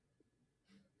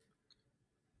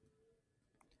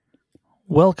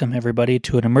Welcome, everybody,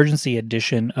 to an emergency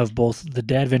edition of both the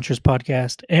Dadventures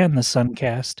podcast and the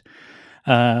SUNcast.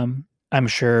 I'm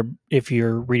sure if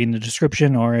you're reading the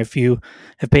description or if you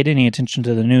have paid any attention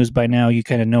to the news by now, you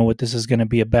kind of know what this is going to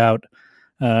be about.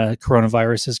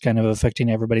 Coronavirus is kind of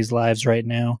affecting everybody's lives right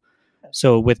now.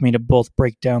 So, with me to both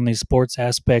break down the sports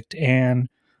aspect and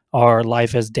our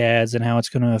life as dads and how it's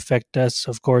going to affect us,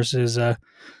 of course, is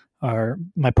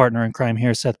my partner in crime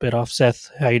here, Seth Bidoff.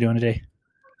 Seth, how you doing today?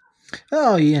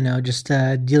 Oh, just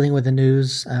dealing with the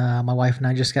news. My wife and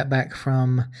I just got back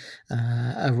from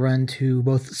a run to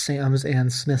both Sam's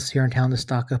and Smith's here in town to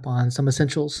stock up on some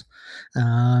essentials.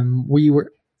 We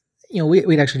were,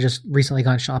 we'd actually just recently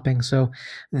gone shopping, so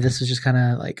this is just kind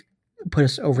of like put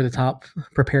us over the top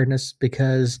preparedness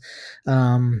because,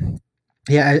 yeah,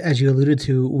 as you alluded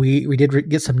to, we did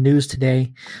get some news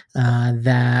today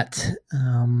that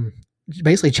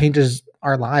basically changes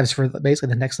our lives for basically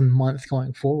the next month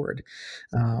going forward.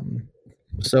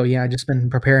 So yeah, I've just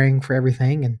been preparing for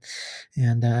everything,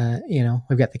 and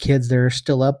we've got the kids. They're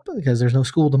still up because there's no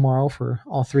school tomorrow for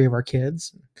all three of our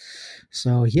kids.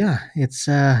 So yeah, it's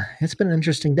been an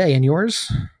interesting day. And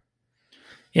yours?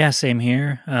 Yeah, same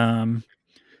here.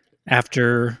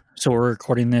 So we're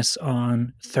recording this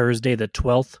on Thursday the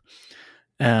 12th.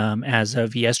 As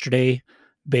of yesterday,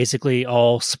 basically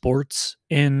all sports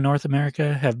in North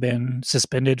America have been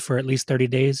suspended for at least 30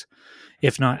 days,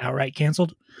 if not outright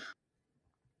canceled.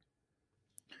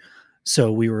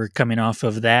 So we were coming off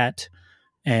of that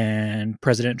and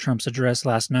President Trump's address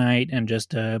last night and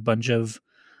just a bunch of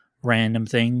random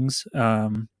things.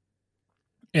 And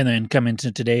then coming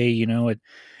to today, it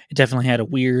definitely had a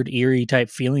weird, eerie type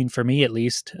feeling for me, at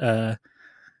least.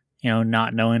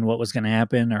 Not knowing what was going to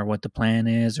happen or what the plan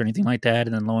is or anything like that.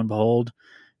 And then lo and behold,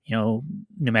 New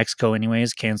Mexico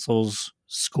anyways cancels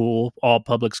all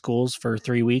public schools for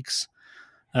 3 weeks.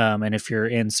 And if you're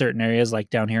in certain areas like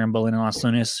down here in Belen and Los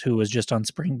Lunas, who was just on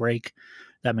spring break,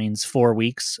 that means 4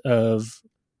 weeks of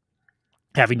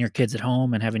having your kids at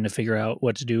home and having to figure out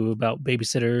what to do about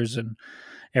babysitters and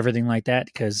everything like that.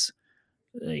 Because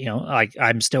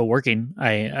I'm still working.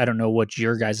 I don't know what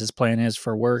your guys' plan is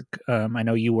for work. I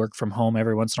know you work from home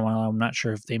every once in a while. I'm not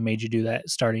sure if they made you do that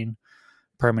starting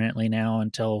permanently now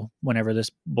until whenever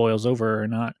this boils over or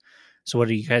not. So what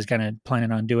are you guys kind of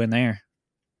planning on doing there?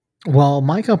 Well,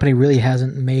 my company really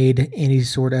hasn't made any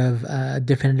sort of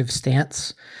definitive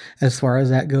stance as far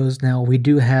as that goes. Now, we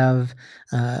do have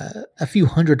a few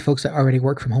hundred folks that already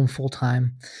work from home full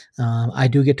time. I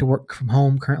do get to work from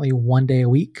home currently 1 day a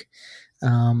week.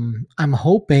 I'm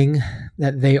hoping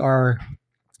that they are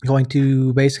going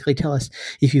to basically tell us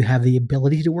if you have the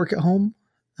ability to work at home,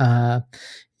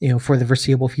 for the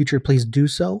foreseeable future, please do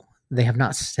so. They have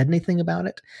not said anything about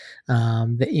it.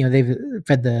 They've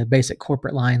fed the basic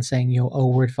corporate line saying,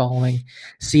 we're following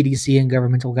CDC and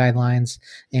governmental guidelines,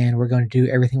 and we're going to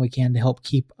do everything we can to help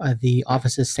keep the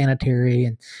offices sanitary.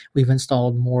 And we've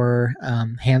installed more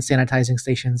hand sanitizing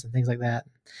stations and things like that.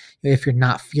 If you're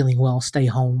not feeling well, stay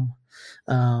home.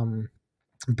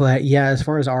 But yeah, as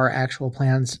far as our actual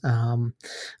plans,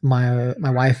 my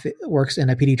wife works in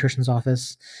a pediatrician's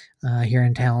office here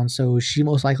in town, so she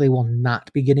most likely will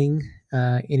not be getting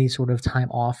any sort of time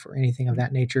off or anything of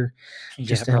that nature.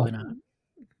 Yeah, probably not.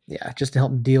 Yeah, just to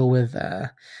help deal with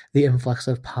the influx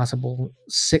of possible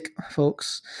sick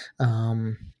folks.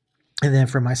 And then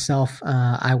for myself,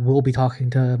 I will be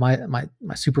talking to my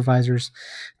supervisors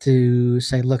to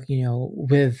say, look,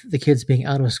 with the kids being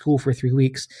out of school for 3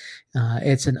 weeks,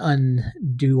 it's an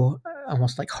undue,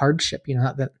 almost like hardship.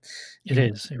 Not that it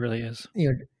is. It really is.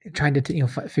 Trying to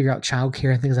figure out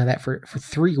childcare and things like that for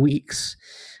 3 weeks,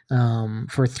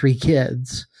 for 3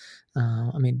 kids.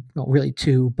 Really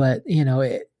 2, but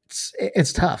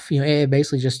it's tough. It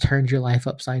basically just turns your life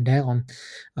upside down.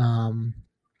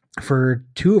 For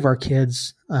 2 of our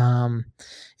kids,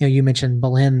 you mentioned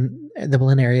Belen. The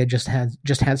Belen area just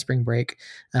had spring break.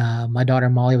 My daughter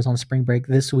Molly was on spring break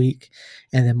this week,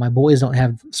 and then my boys don't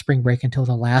have spring break until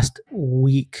the last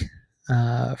week,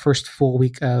 first full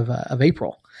week of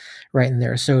April, right in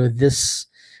there. So this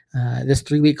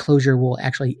 3-week closure will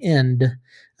actually end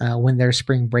when their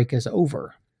spring break is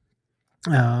over.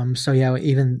 So yeah,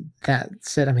 even that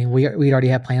said, we already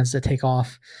have plans to take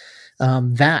off.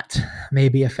 That may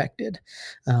be affected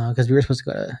because we were supposed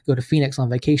to go to Phoenix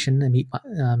on vacation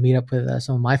and meet up with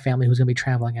some of my family who's going to be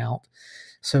traveling out.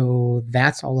 So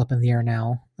that's all up in the air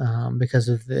now because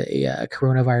of the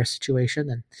coronavirus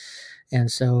situation,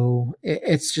 and so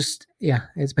it's just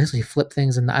it's basically flipped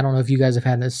things. And I don't know if you guys have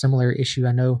had a similar issue.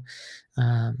 I know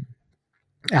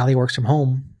Allie works from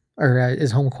home or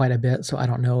is home quite a bit, so I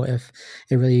don't know if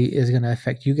it really is going to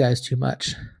affect you guys too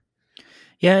much.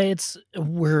 Yeah,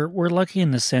 we're lucky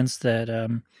in the sense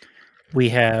that we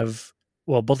have,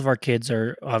 well, both of our kids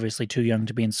are obviously too young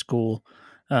to be in school.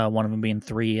 One of them being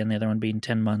 3, and the other one being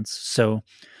 10 months. So,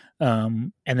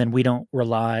 and then we don't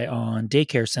rely on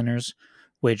daycare centers,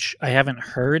 which I haven't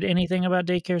heard anything about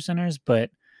daycare centers,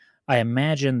 but I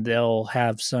imagine they'll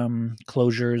have some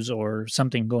closures or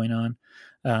something going on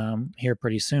here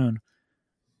pretty soon.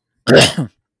 Excuse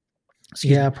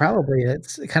Yeah, me. probably.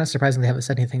 It's kind of surprising they haven't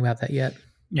said anything about that yet.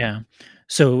 Yeah.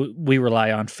 So we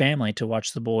rely on family to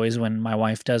watch the boys when my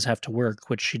wife does have to work,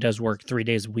 which she does work 3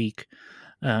 days a week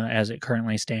as it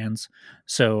currently stands.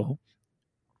 So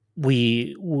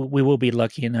we will be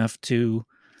lucky enough to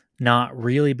not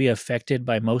really be affected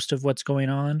by most of what's going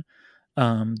on.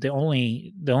 The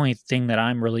only thing that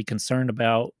I'm really concerned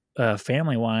about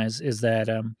family wise is that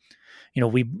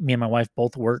me and my wife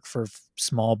both work for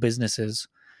small businesses,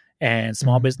 and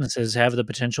small Mhm. businesses have the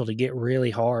potential to hit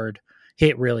really hard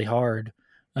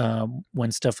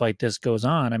when stuff like this goes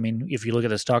on. I mean, if you look at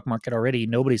the stock market already,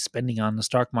 nobody's spending on the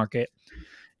stock market,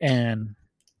 and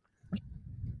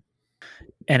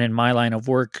in my line of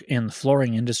work in the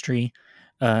flooring industry,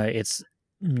 it's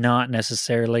not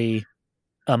necessarily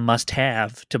a must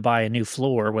have to buy a new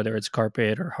floor, whether it's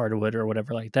carpet or hardwood or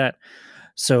whatever like that.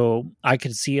 So I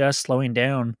could see us slowing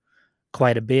down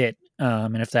quite a bit.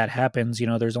 And if that happens,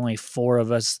 there's only 4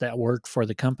 of us that work for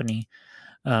the company.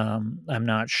 I'm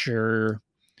not sure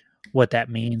what that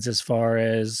means as far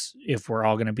as if we're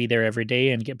all going to be there every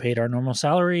day and get paid our normal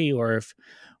salary, or if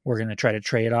we're going to try to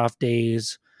trade off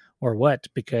days or what,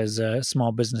 because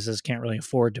small businesses can't really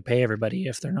afford to pay everybody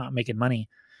if they're not making money.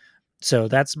 So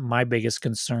that's my biggest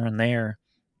concern there.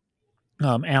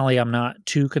 Allie, I'm not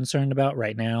too concerned about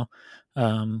right now.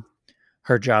 Um,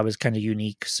 her job is kind of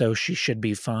unique, so she should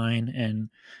be fine and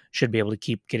should be able to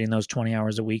keep getting those 20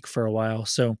 hours a week for a while.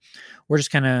 So we're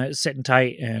just kind of sitting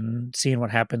tight and seeing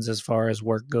what happens as far as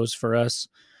work goes for us,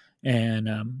 and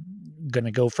going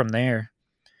to go from there.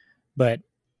 But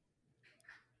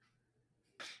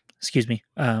excuse me,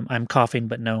 I'm coughing,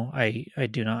 but no, I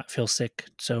do not feel sick,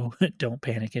 so don't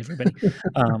panic, everybody.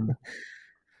 Um,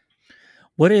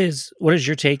 what is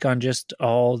your take on just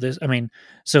all this? I mean,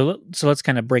 so let's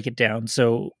kind of break it down.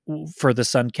 So for the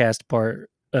SUNcast part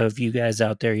of you guys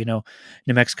out there, New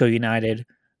Mexico United,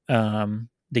 the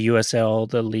USL,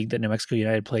 the league that New Mexico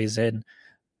United plays in,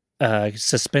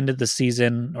 suspended the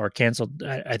season or canceled.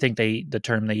 I think the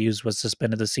term they used was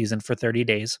suspended the season for 30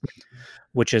 days,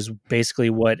 which is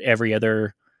basically what every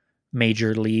other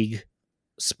major league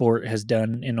sport has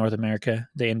done in North America: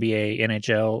 the NBA,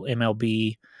 NHL,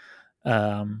 MLB,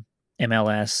 um,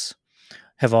 MLS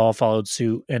have all followed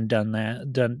suit and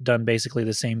done basically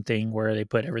the same thing, where they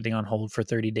put everything on hold for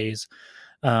 30 days.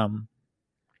 Um,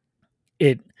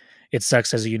 it it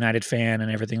sucks as a United fan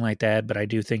and everything like that, but I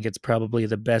do think it's probably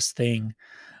the best thing.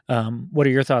 What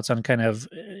are your thoughts on kind of,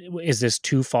 is this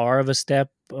too far of a step?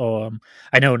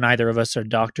 I know neither of us are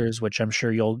doctors, which I'm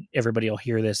sure everybody will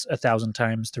hear this 1,000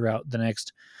 times throughout the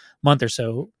next month or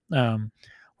so.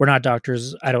 We're not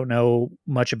doctors. I don't know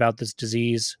much about this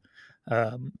disease.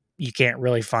 You can't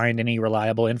really find any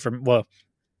reliable information. Well,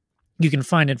 you can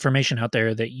find information out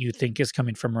there that you think is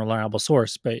coming from a reliable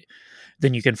source, but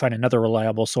then you can find another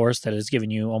reliable source that is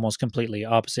giving you almost completely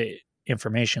opposite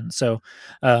information. So,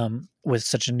 with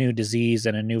such a new disease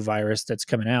and a new virus that's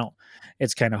coming out,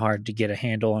 it's kind of hard to get a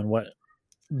handle on what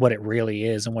it really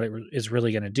is and what it is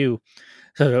really going to do.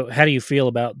 So, how do you feel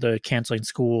about the canceling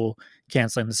school,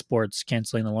 canceling the sports,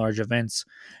 canceling the large events?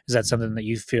 Is that something that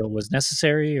you feel was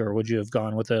necessary, or would you have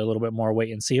gone with a little bit more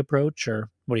wait and see approach, or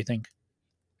what do you think?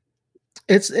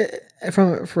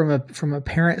 From a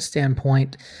parent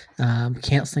standpoint,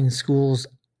 canceling schools.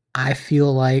 I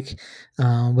feel like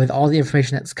with all the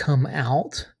information that's come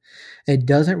out, it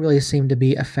doesn't really seem to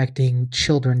be affecting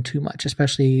children too much,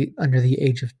 especially under the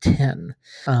age of 10.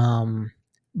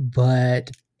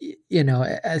 But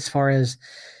as far as,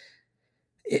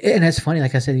 and it's funny,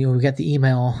 like I said, we got the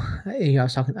email. I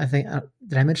was talking. I think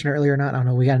did I mention it earlier or not? I don't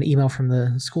know. We got an email from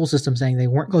the school system saying they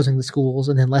weren't closing the schools,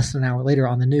 and then less than an hour later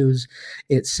on the news,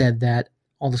 it said that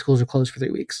all the schools are closed for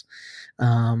 3 weeks.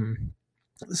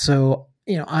 So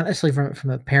honestly, from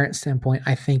a parent standpoint,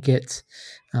 I think it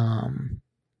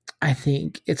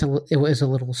was a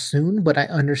little soon, but I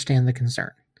understand the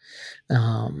concern.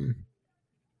 Um,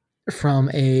 from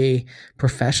a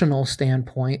professional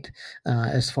standpoint,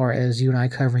 as far as you and I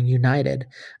covering United,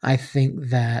 I think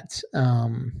that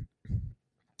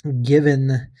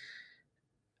given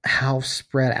how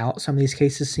spread out some of these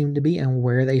cases seem to be and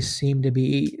where they seem to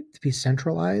be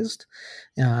centralized,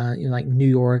 like New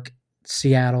York,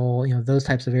 Seattle, those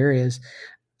types of areas,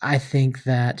 I think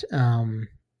that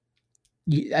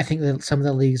I think that some of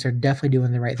the leagues are definitely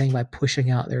doing the right thing by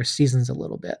pushing out their seasons a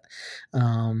little bit.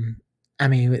 Um, I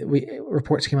mean,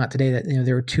 reports came out today that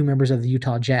there were 2 members of the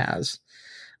Utah Jazz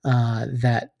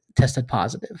that tested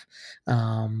positive.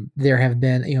 There have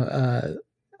been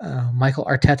Michael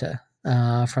Arteta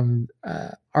from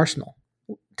Arsenal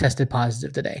tested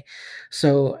positive today.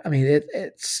 So I mean,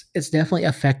 it's definitely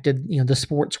affected the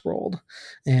sports world,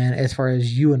 and as far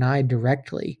as you and I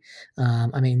directly,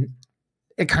 I mean,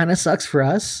 it kind of sucks for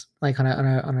us, like on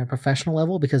a professional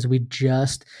level, because we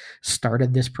just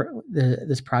started this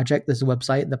project, this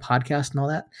website, the podcast, and all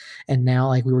that, and now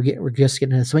like we're just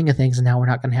getting in the swing of things, and now we're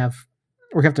not going to have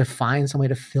we're going to have to find some way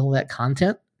to fill that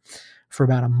content for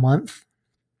about a month,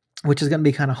 which is going to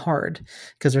be kind of hard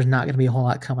because there's not going to be a whole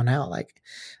lot coming out.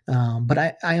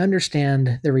 But I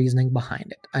understand the reasoning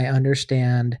behind it. I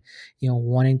understand,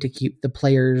 wanting to keep the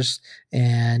players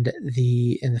and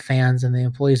the fans and the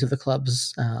employees of the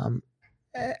clubs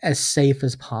as safe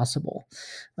as possible.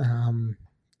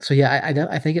 So yeah,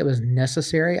 I think it was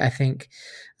necessary. I think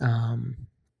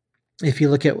if you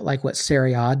look at like what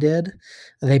Serie A did,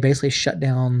 they basically shut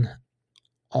down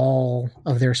all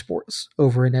of their sports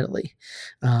over in Italy.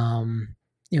 And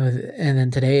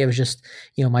then today it was just,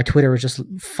 my Twitter was just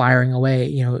firing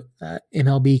away.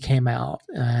 MLB came out,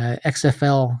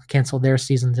 XFL canceled their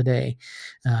season today.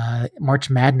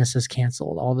 March Madness is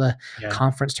canceled. All the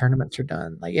conference tournaments are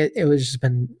done. Like it was just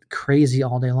been crazy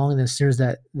all day long. And as soon as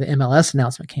the MLS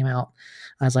announcement came out,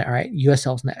 I was like, all right,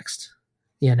 USL's next,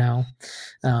 and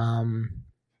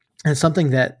something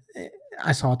that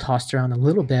I saw tossed around a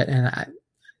little bit,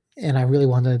 and I really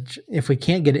wanted to, if we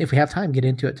have time, get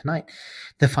into it tonight.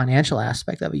 The financial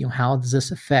aspect of it, how does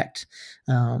this affect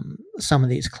some of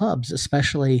these clubs,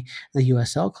 especially the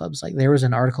USL clubs? Like there was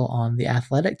an article on The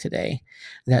Athletic today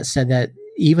that said that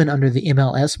even under the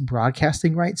MLS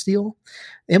broadcasting rights deal,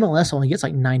 MLS only gets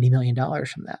like $90 million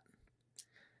from that.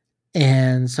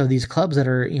 And so these clubs that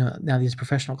are, now these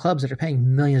professional clubs that are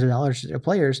paying millions of dollars to their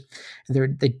players,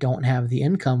 they don't have the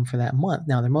income for that month.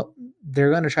 Now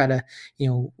they're going to try to,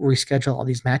 reschedule all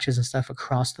these matches and stuff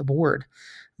across the board.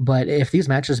 But if these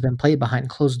matches have been played behind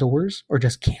closed doors or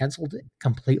just canceled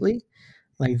completely,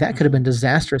 like that could have been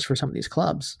disastrous for some of these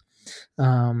clubs.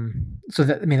 So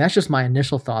that's just my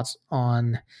initial thoughts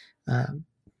on the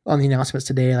announcements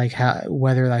today, like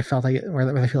whether I feel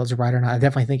it's right or not. I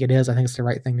definitely think it is. I think it's the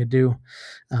right thing to do.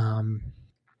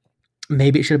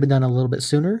 Maybe it should have been done a little bit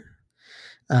sooner.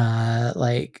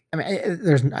 I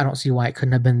don't see why it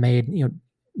couldn't have been made,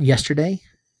 yesterday,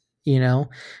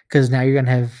 because now you're going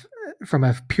to have, from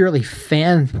a purely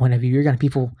fan point of view, you're going to have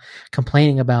people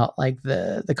complaining about like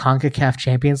the CONCACAF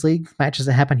Champions League matches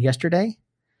that happened yesterday.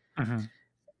 Mm-hmm.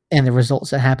 And the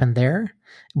results that happened there,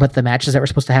 but the matches that were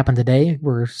supposed to happen today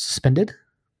were suspended.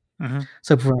 Mm-hmm.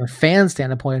 So from a fan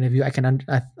standpoint of view, I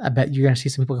bet you're going to see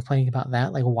some people complaining about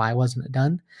that. Like, why wasn't it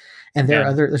done? And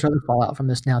there's other fallout from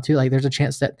this now too. Like there's a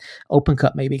chance that Open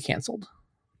Cup may be canceled.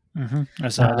 Mm-hmm. I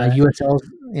saw that.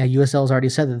 USL's already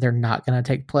said that they're not going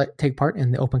to take part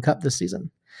in the Open Cup this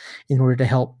season in order to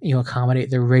help, accommodate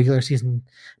the regular season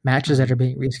matches that are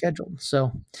being rescheduled.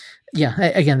 So yeah,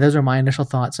 again, those are my initial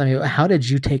thoughts. I mean, how did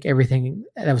you take everything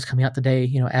that was coming out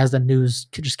today, as the news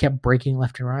just kept breaking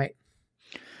left and right?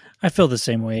 I feel the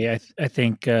same way. I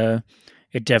think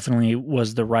it definitely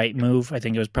was the right move. I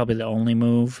think it was probably the only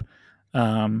move,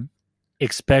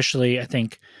 especially I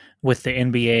think with the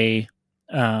NBA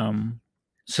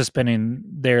suspending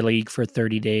their league for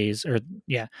 30 days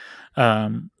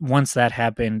once that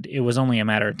happened, it was only a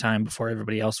matter of time before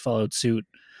everybody else followed suit.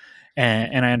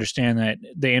 And I understand that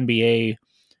the NBA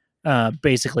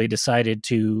basically decided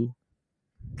to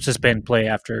suspend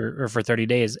play for 30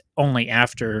 days only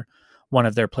after one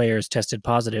of their players tested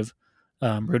positive,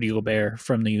 Rudy Gobert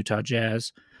from the Utah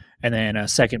Jazz. And then a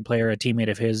second player, a teammate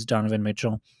of his, Donovan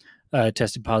Mitchell,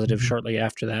 tested positive shortly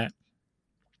after that.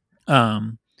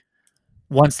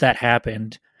 Once that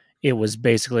happened, it was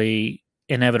basically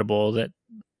inevitable that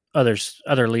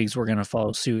other leagues were going to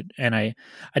follow suit, and I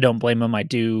don't blame them. I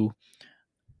do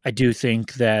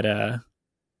think that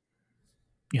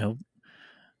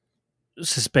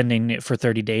suspending it for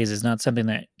 30 days is not something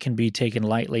that can be taken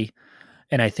lightly,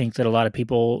 and I think that a lot of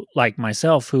people like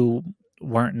myself who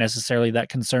weren't necessarily that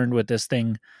concerned with this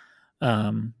thing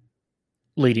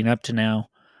leading up to now,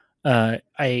 I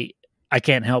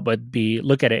can't help but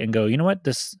look at it and go, you know what,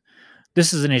 this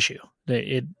is an issue.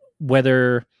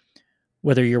 Whether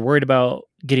you're worried about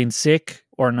getting sick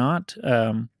or not,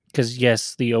 because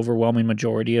yes, the overwhelming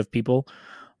majority of people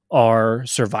are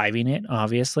surviving it,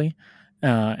 obviously,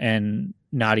 and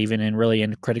not even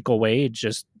in a critical way. It's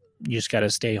just you just got to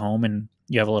stay home and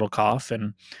you have a little cough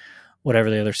and whatever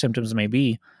the other symptoms may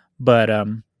be. But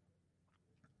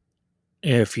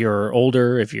if you're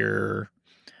older, if you're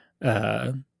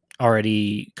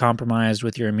already compromised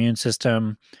with your immune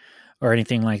system or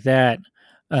anything like that,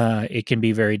 it can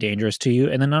be very dangerous to you.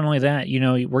 And then not only that,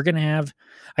 we're going to have,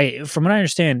 from what I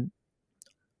understand,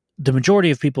 the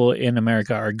majority of people in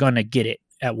America are going to get it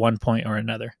at one point or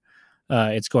another.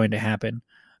 It's going to happen.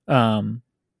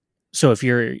 So if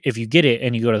you get it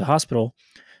and you go to the hospital,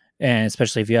 and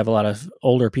especially if you have a lot of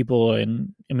older people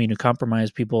and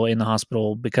immunocompromised people in the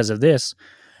hospital because of this,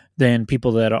 then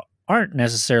people that aren't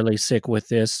necessarily sick with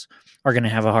this are going to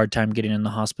have a hard time getting in the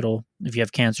hospital. If you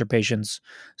have cancer patients,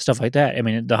 stuff like that. I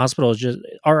mean, the hospital is just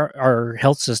our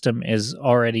health system is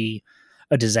already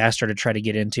a disaster to try to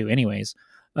get into, anyways.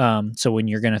 So when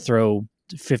you're going to throw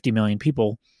 50 million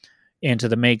people into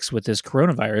the mix with this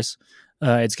coronavirus,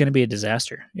 it's going to be a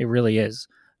disaster. It really is.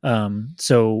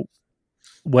 So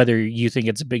whether you think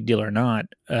it's a big deal or not,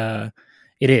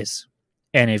 it is.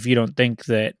 And if you don't think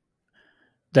that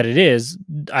it is,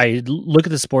 I look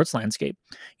at the sports landscape.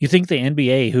 You think the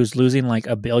NBA, who's losing like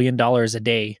 $1 billion a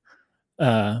day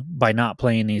by not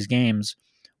playing these games,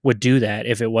 would do that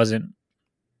if it wasn't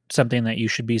something that you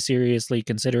should be seriously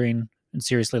considering and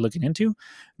seriously looking into?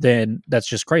 Then that's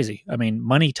just crazy. I mean,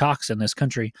 money talks in this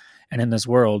country and in this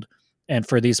world, and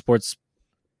for these sports,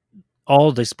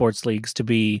 all the sports leagues, to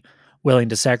be willing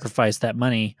to sacrifice that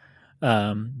money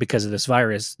because of this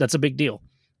virus, that's a big deal.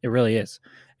 It really is.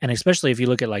 And especially if you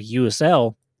look at like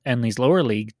USL and these lower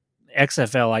league,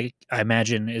 XFL, I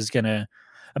imagine is going to,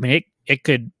 I mean, it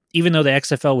could, even though the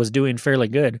XFL was doing fairly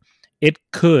good, it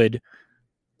could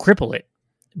cripple it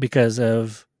because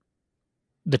of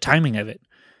the timing of it.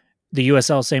 The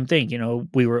USL, same thing.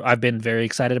 I've been very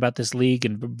excited about this league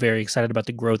and very excited about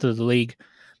the growth of the league.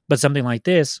 But something like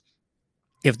this,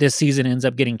 if this season ends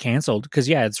up getting canceled, because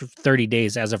it's 30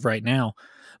 days as of right now,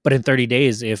 but in 30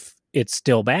 days, if it's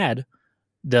still bad,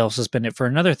 they'll suspend it for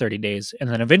another 30 days. And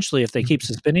then eventually, if they keep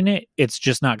suspending it, it's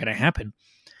just not going to happen.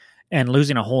 And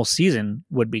losing a whole season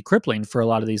would be crippling for a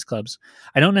lot of these clubs.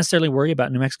 I don't necessarily worry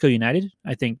about New Mexico United.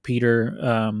 I think Peter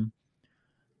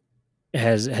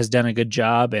has done a good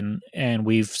job, and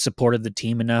we've supported the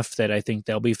team enough that I think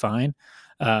they'll be fine.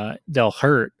 They'll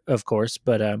hurt, of course,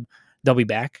 but they'll be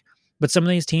back. But some of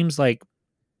these teams like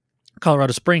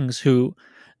Colorado Springs, who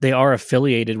they are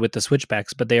affiliated with the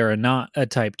Switchbacks, but they are not a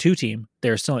Type 2 team.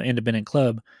 They're still an independent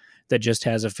club that just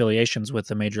has affiliations with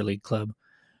the major league club.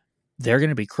 They're going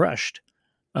to be crushed.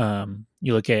 You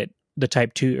look at the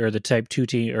Type 2 or the Type 2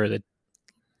 team or the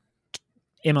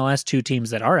MLS 2 teams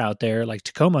that are out there, like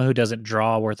Tacoma, who doesn't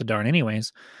draw worth a darn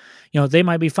anyways. They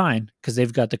might be fine because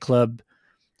they've got the club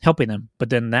helping them.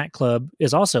 But then that club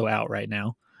is also out right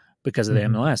now because of the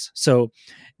MLS. So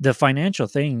the financial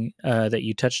thing that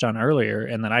you touched on earlier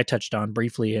and that I touched on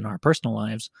briefly in our personal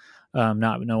lives,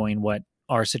 not knowing what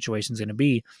our situation is going to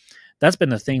be, that's been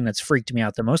the thing that's freaked me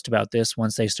out the most about this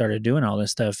once they started doing all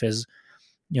this stuff is,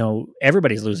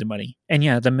 everybody's losing money.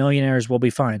 And the millionaires will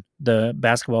be fine. The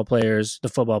basketball players, the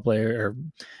football player or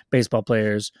baseball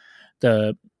players,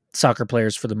 the soccer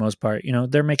players for the most part,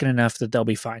 they're making enough that they'll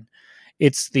be fine.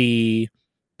 It's the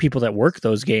people that work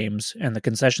those games and the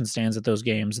concession stands at those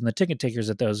games and the ticket takers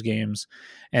at those games.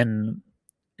 And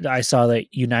I saw that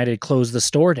United closed the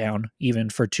store down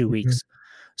even for 2 weeks.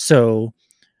 So,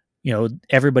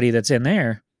 everybody that's in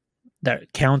there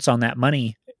that counts on that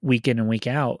money week in and week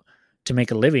out to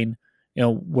make a living,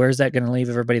 where's that going to leave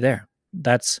everybody there?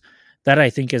 That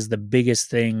I think is the biggest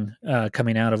thing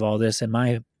coming out of all this, in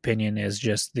my opinion, is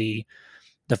just the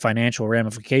financial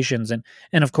ramifications. And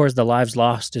of course the lives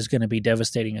lost is going to be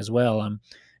devastating as well.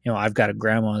 I've got a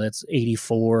grandma that's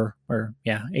 84 or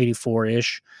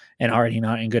 84-ish and already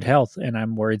not in good health. And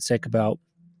I'm worried sick about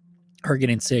her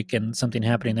getting sick and something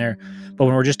happening there. But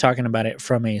when we're just talking about it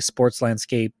from a sports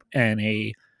landscape and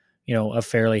a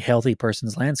fairly healthy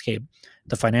person's landscape,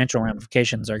 the financial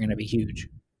ramifications are going to be huge.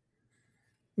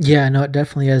 Yeah, no, it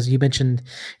definitely is. You mentioned,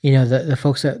 the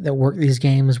folks that work these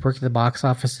games, work at the box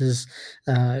offices.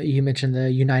 You mentioned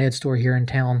the United store here in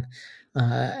town,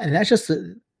 and that's just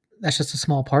a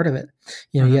small part of it.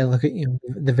 You look at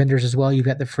the vendors as well. You've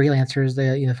got the freelancers,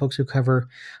 the folks who cover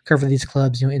these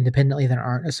clubs, independently that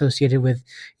aren't associated with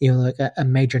like a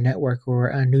major network or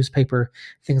a newspaper,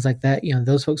 things like that.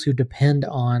 Those folks who depend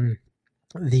on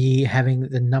having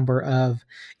the number of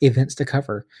events to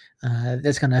cover,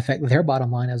 that's going to affect their bottom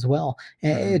line as well.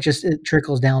 And it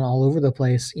trickles down all over the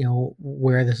place,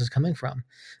 where this is coming from.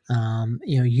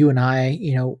 You and I,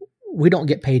 we don't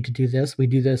get paid to do this. We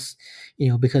do this,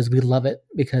 because we love it,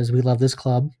 because we love this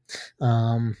club.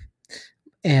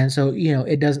 And so,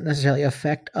 it doesn't necessarily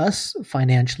affect us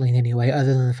financially in any way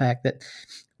other than the fact that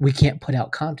we can't put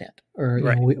out content, or,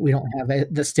 Right. we don't have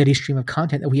the steady stream of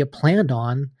content that we have planned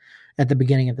on at the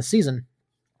beginning of the season.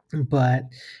 But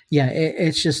yeah,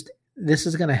 it's just, this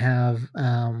is going to have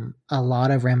a lot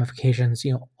of ramifications,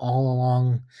 all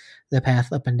along the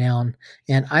path up and down.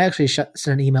 And I actually sent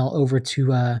an email over to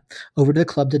the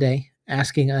club today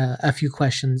asking a few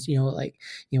questions, like,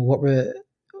 what were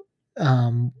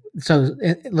so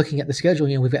looking at the schedule,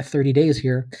 we've got 30 days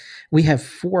here. We have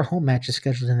 4 home matches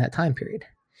scheduled in that time period.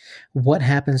 What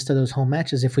happens to those home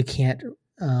matches if we can't,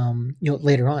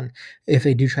 later on, if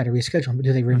they do try to reschedule them?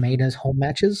 Do they remain as home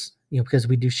matches? Because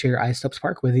we do share Isotopes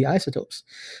Park with the Isotopes.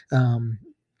 Do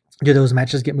those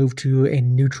matches get moved to a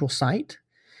neutral site?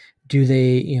 Do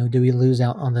we lose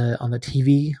out on the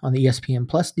TV, on the ESPN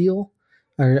Plus deal,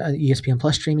 or ESPN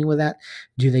Plus streaming with that?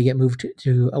 Do they get moved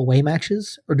to away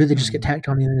matches, or do they just get tacked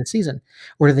on in the season,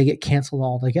 or do they get canceled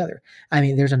altogether? I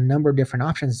mean, there's a number of different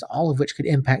options, all of which could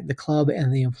impact the club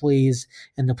and the employees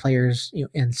and the players,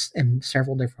 in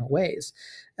several different ways.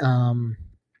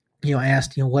 I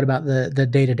asked, what about the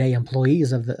day-to-day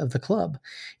employees of the club?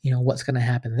 What's going to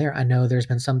happen there? I know there's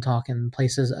been some talk in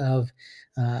places of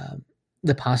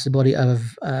the possibility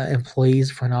of employees,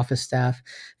 front office staff,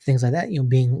 things like that,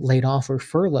 being laid off or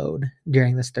furloughed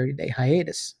during this 30-day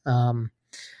hiatus.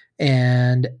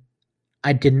 And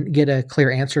I didn't get a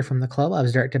clear answer from the club. I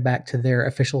was directed back to their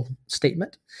official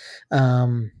statement.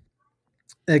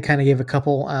 They kind of gave a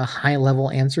couple high-level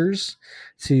answers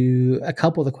to a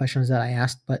couple of the questions that I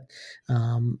asked, but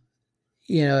and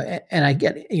I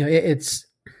get,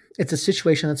 it's a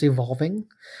situation that's evolving,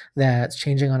 that's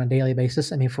changing on a daily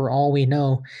basis. I mean, for all we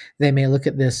know, they may look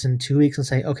at this in 2 weeks and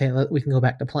say, okay, we can go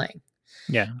back to playing.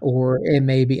 Yeah. Or it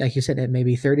may be, like you said, it may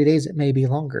be 30 days, it may be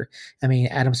longer. I mean,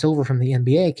 Adam Silver from the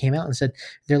NBA came out and said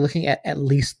they're looking at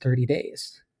least 30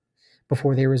 days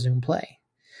before they resume play.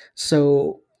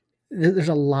 So there's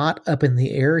a lot up in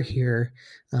the air here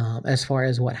as far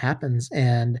as what happens.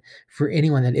 And for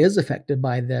anyone that is affected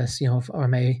by this,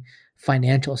 from a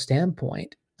financial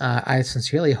standpoint, I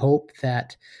sincerely hope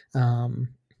that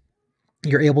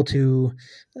you're able to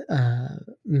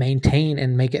maintain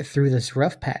and make it through this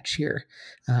rough patch here.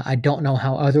 I don't know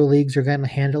how other leagues are going to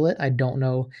handle it. I don't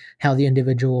know how the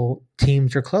individual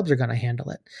teams or clubs are going to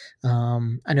handle it.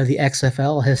 I know the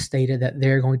XFL has stated that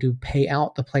they're going to pay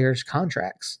out the players'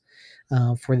 contracts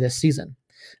for this season,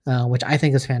 which I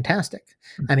think is fantastic.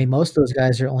 I mean, most of those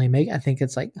guys are only making, I think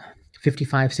it's like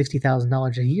 $55,000,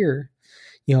 $60,000 a year,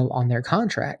 on their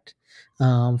contract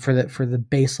for the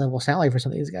base level salary for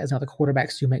some of these guys. Now the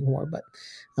quarterbacks do make more, but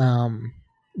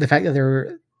the fact that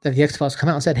the XFL has come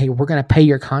out and said, "Hey, we're going to pay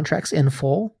your contracts in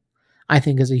full," I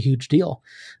think is a huge deal.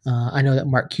 I know that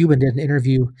Mark Cuban did an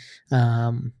interview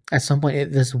at some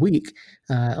point this week,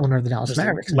 owner of the Dallas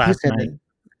Mavericks, and he said that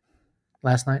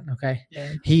last night. Okay,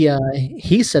 yeah.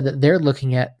 He said that they're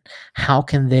looking at how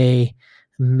can they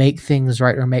make things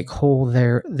right or make whole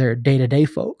their day-to-day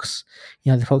folks,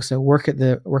 the folks that work at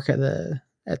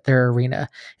their arena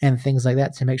and things like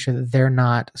that, to make sure that they're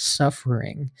not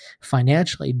suffering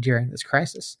financially during this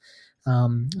crisis.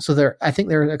 So I think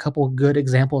there are a couple of good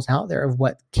examples out there of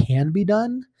what can be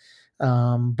done,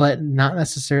 but not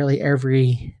necessarily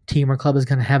every team or club is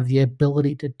going to have the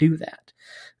ability to do that.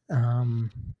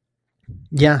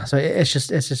 Yeah, so it's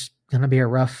just going to be a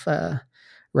rough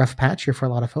patch here for a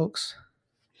lot of folks.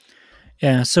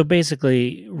 Yeah, so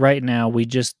basically right now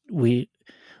it's been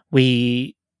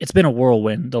a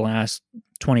whirlwind the last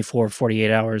 24,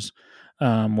 48 hours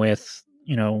with,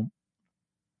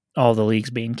 all the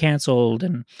leagues being canceled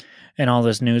and all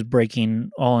this news breaking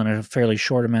all in a fairly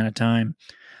short amount of time.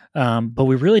 But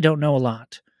we really don't know a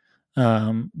lot.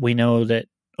 We know that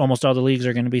almost all the leagues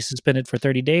are going to be suspended for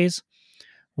 30 days.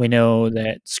 We know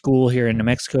that school here in New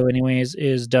Mexico anyways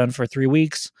is done for 3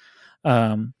 weeks.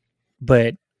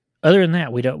 But other than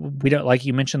that, we don't, like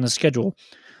you mentioned, the schedule,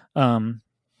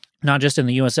 not just in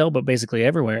the USL, but basically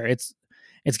everywhere. It's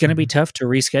going to be tough to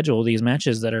reschedule these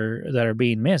matches that are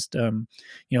being missed. NBA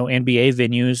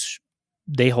venues,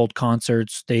 they hold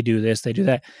concerts, they do this, they do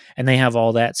that, and they have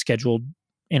all that scheduled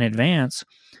in advance.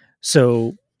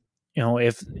 So,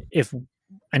 if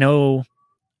I know,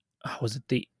 I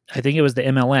think it was the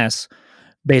MLS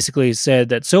basically said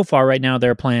that so far right now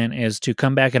their plan is to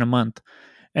come back in a month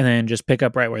and then just pick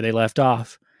up right where they left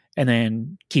off and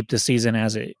then keep the season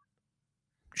as it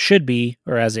should be,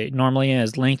 or as it normally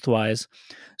is lengthwise.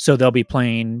 So they'll be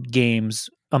playing games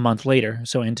a month later,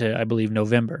 so into, I believe,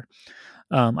 November.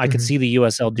 I could see the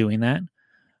USL doing that,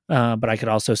 but I could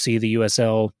also see the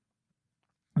USL,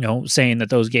 saying that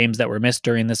those games that were missed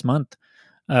during this month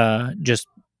just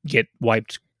get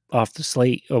wiped off the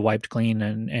slate or wiped clean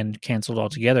and canceled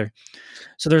altogether.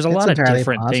 So there's a It's lot of entirely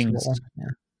different things. possible. Yeah.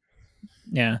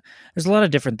 Yeah, there's a lot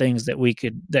of different things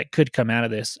that could come out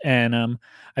of this, and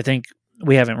I think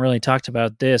we haven't really talked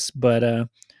about this, but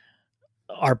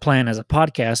our plan as a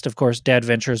podcast, of course,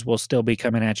 Dadventures will still be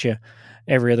coming at you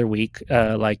every other week,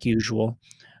 like usual.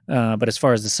 But as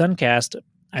far as the SUNcast,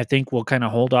 I think we'll kind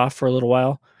of hold off for a little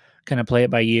while, kind of play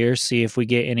it by ear, see if we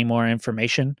get any more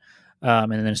information,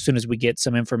 and then as soon as we get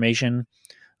some information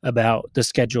about the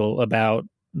schedule, about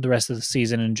the rest of the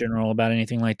season in general, about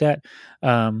anything like that.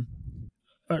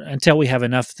 Until we have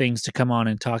enough things to come on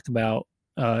and talk about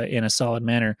in a solid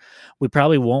manner, we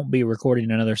probably won't be recording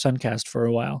another SUNcast for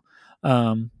a while.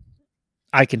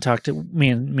 I can talk to me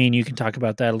and you can talk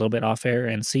about that a little bit off air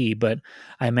and see, but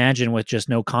I imagine with just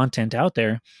no content out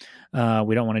there,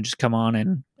 we don't want to just come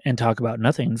on and talk about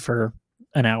nothing for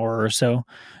an hour or so.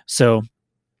 So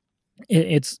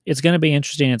it's going to be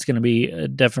interesting. It's going to be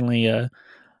definitely a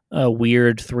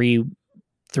weird 3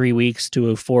 weeks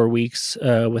to 4 weeks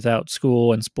without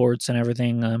school and sports and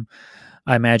everything.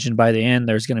 I imagine by the end,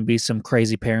 there's going to be some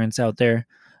crazy parents out there,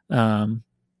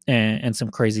 and some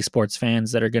crazy sports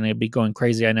fans that are going to be going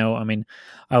crazy. I know. I mean,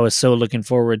 I was so looking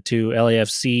forward to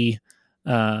LAFC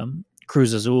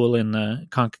Cruz Azul in the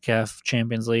CONCACAF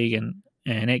Champions League, and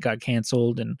it got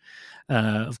canceled, and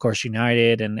of course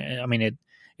United, and I mean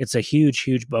it's a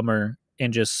huge bummer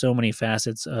in just so many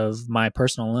facets of my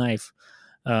personal life,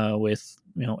 with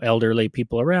elderly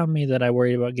people around me that I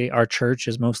worry about getting. Our church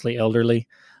is mostly elderly,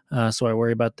 so I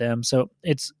worry about them. So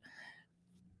it's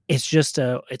just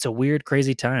it's a weird,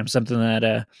 crazy time. Something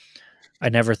that I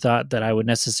never thought that I would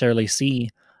necessarily see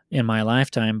in my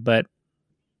lifetime. But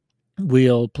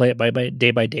we'll play it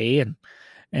by day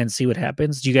and see what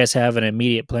happens. Do you guys have an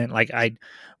immediate plan? Like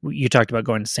you talked about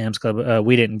going to Sam's Club.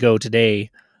 We didn't go today,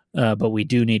 but we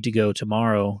do need to go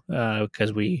tomorrow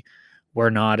because we're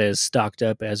not as stocked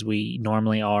up as we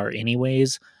normally are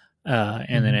anyways.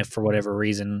 And then if for whatever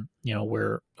reason,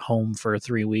 we're home for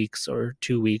 3 weeks or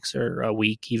 2 weeks or a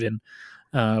week even,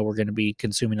 we're going to be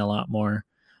consuming a lot more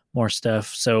stuff.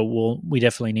 So we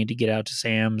definitely need to get out to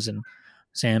Sam's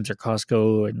or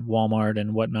Costco and Walmart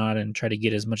and whatnot and try to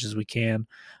get as much as we can.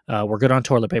 We're good on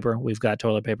toilet paper. We've got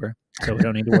toilet paper, so we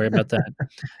don't need to worry about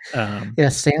that. Yeah,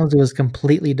 Sam's was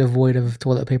completely devoid of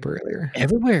toilet paper earlier.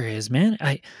 Everywhere is, man.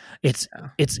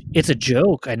 It's a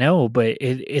joke, I know, but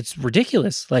it's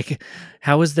ridiculous. Like,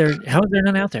 how is there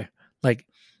none out there? Like,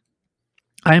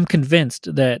 I am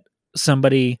convinced that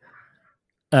somebody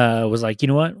was like, you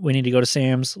know what, we need to go to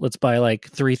Sam's. Let's buy like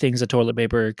 3 things of toilet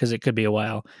paper because it could be a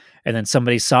while. And then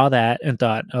somebody saw that and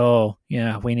thought, oh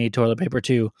yeah, we need toilet paper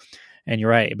too. And you're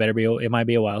right, it might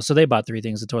be a while. So they bought 3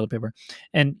 things of toilet paper.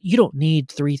 And you don't need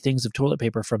 3 things of toilet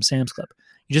paper from Sam's Club.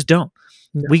 You just don't.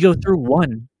 No. We go through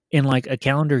one in like a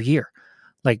calendar year.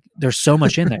 Like there's so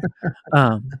much in there.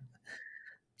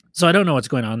 So I don't know what's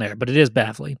going on there, but it is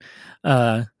baffling.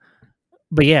 But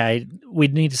yeah, we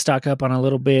need to stock up on a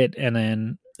little bit. And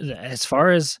then as far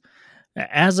as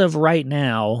of right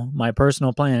now, my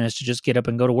personal plan is to just get up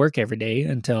and go to work every day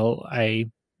until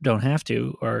I don't have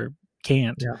to or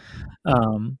can't. Yeah.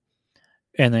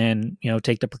 And then,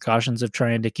 take the precautions of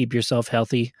trying to keep yourself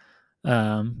healthy.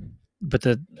 But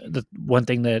the one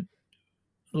thing that,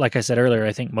 like I said earlier,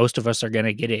 I think most of us are going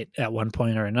to get it at one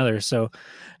point or another. So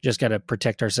just got to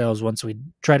protect ourselves once we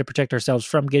try to protect ourselves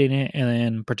from getting it, and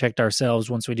then protect ourselves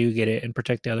once we do get it, and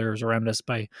protect the others around us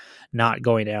by not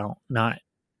going out, not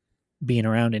being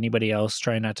around anybody else,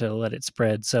 trying not to let it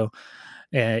spread. So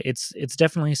it's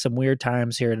definitely some weird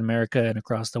times here in America and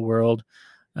across the world.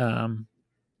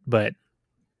 But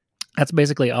that's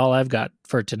basically all I've got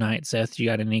for tonight. Seth, you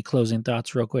got any closing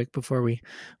thoughts real quick before we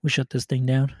shut this thing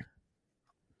down?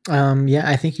 Yeah,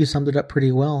 I think you summed it up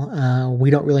pretty well. We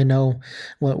don't really know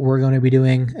what we're going to be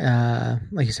doing.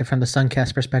 Like you said, from the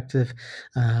SUNcast perspective,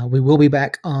 we will be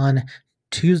back on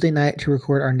Tuesday night to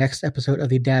record our next episode of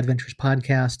the Dadventures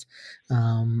podcast.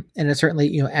 And it's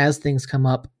certainly, as things come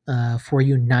up for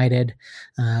United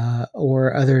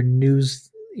or other news,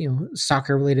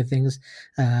 soccer related things,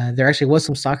 there actually was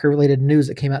some soccer related news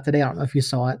that came out today. I don't know if you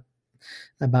saw it,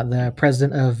 about the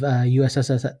president of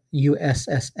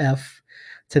USSF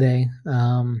today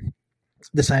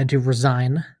decided to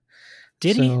resign.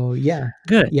 Did he? So yeah,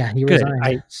 good. Yeah, he good.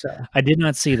 resigned. I did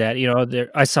not see that.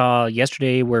 I saw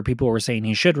yesterday where people were saying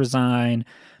he should resign,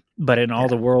 but in all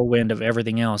the whirlwind of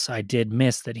everything else, I did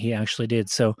miss that he actually did.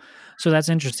 So that's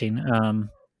interesting.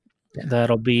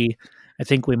 That'll be. I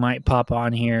think we might pop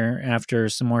on here after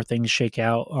some more things shake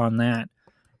out on that,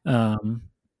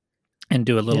 and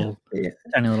do a little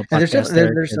tiny little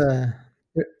podcast.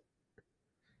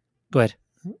 Go ahead.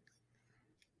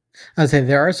 I would say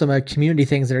there are some community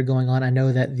things that are going on. I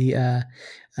know that the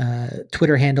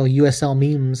Twitter handle USL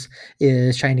Memes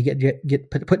is trying to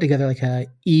get put together like a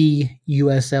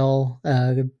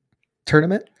EUSL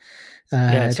tournament. Yeah,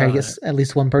 I Try to saw get that. at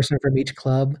least one person from each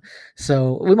club.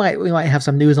 So we might have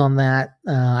some news on that.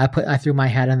 I threw my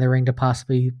hat in the ring to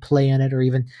possibly play in it or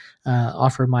even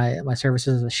offer my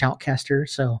services as a shoutcaster.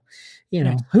 So,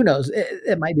 Nice. who knows?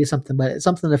 It might be something, but it's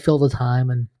something to fill the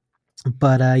time.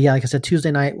 But yeah, like I said, Tuesday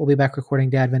night we'll be back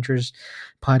recording Dadventures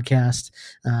podcast.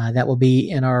 That will be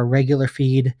in our regular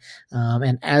feed.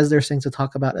 And as there's things to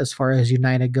talk about as far as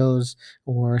United goes,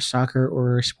 or soccer,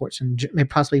 or sports, and maybe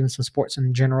possibly even some sports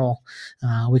in general,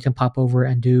 we can pop over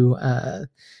and do a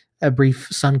brief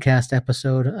SUNcast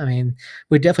episode. I mean,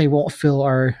 we definitely won't fill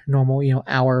our normal,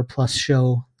 hour plus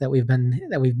show that we've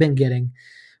been getting,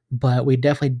 but we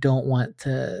definitely don't want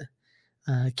to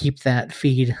keep that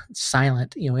feed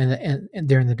silent,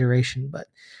 during the duration. But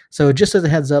so just as a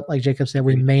heads up, like Jacob said,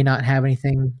 we Agreed. may not have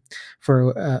anything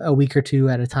for a week or two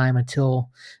at a time until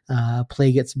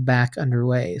play gets back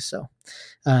underway. So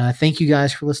thank you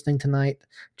guys for listening tonight.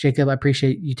 Jacob, I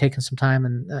appreciate you taking some time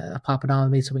and popping on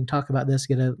with me so we can talk about this,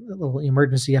 get a little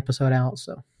emergency episode out.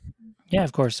 So Yeah,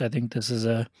 of course. I think this is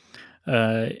an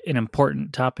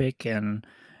important topic, and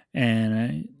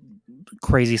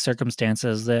crazy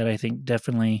circumstances that I think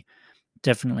definitely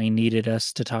needed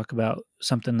us to talk about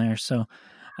something there. So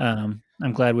I'm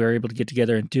glad we were able to get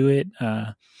together and do it.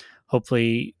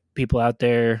 Hopefully, people out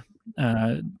there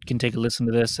can take a listen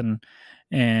to this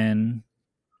and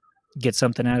get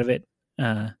something out of it.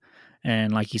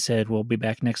 And like you said, we'll be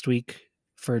back next week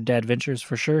for Dadventures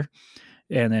for sure,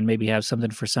 and then maybe have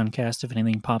something for SUNcast if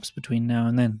anything pops between now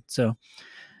and then. So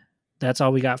that's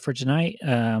all we got for tonight.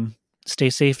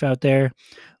 Stay safe out there.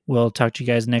 We'll talk to you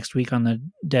guys next week on the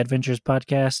Dadventures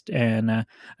podcast. And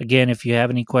again, if you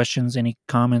have any questions, any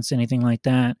comments, anything like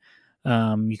that,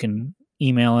 you can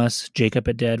email us, Jacob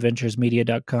at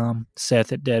dadventuresmedia.com,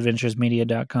 Seth at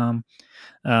dadventuresmedia.com.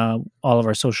 All of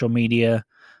our social media,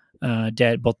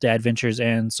 both Dadventures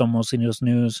and Somos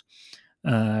News.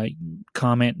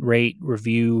 Comment, rate,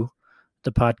 review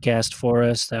the podcast for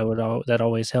us. That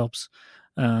always helps.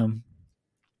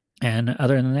 And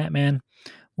other than that, man,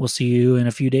 we'll see you in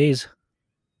a few days.